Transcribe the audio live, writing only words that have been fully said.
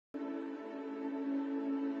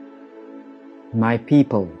My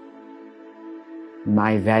people,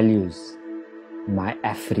 my values, my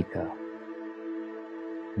Africa.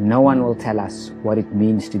 No one will tell us what it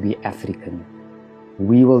means to be African.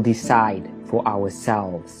 We will decide for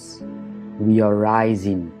ourselves. We are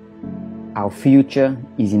rising. Our future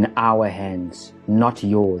is in our hands, not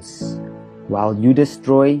yours. While you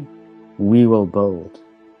destroy, we will build.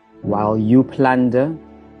 While you plunder,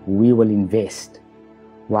 we will invest.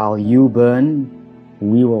 While you burn,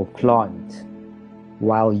 we will plant.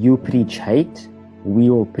 While you preach hate, we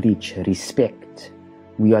will preach respect.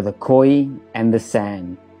 We are the koi and the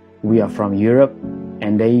sand. We are from Europe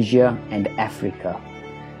and Asia and Africa.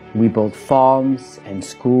 We build farms and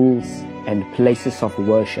schools and places of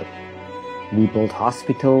worship. We built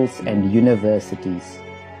hospitals and universities.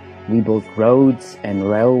 We built roads and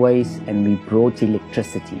railways, and we brought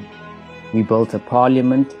electricity. We built a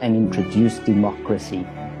parliament and introduced democracy.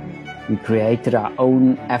 We created our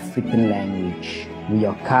own African language. We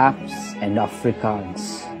are Kaaps and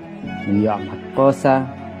Afrikaans. We are Xhosa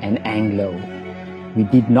and Anglo. We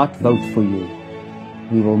did not vote for you.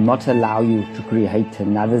 We will not allow you to create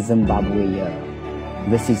another Zimbabwe here.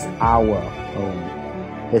 This is our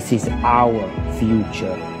home. This is our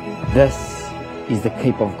future. This is the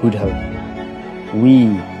Cape of Good Hope. We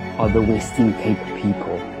are the Western Cape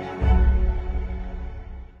people.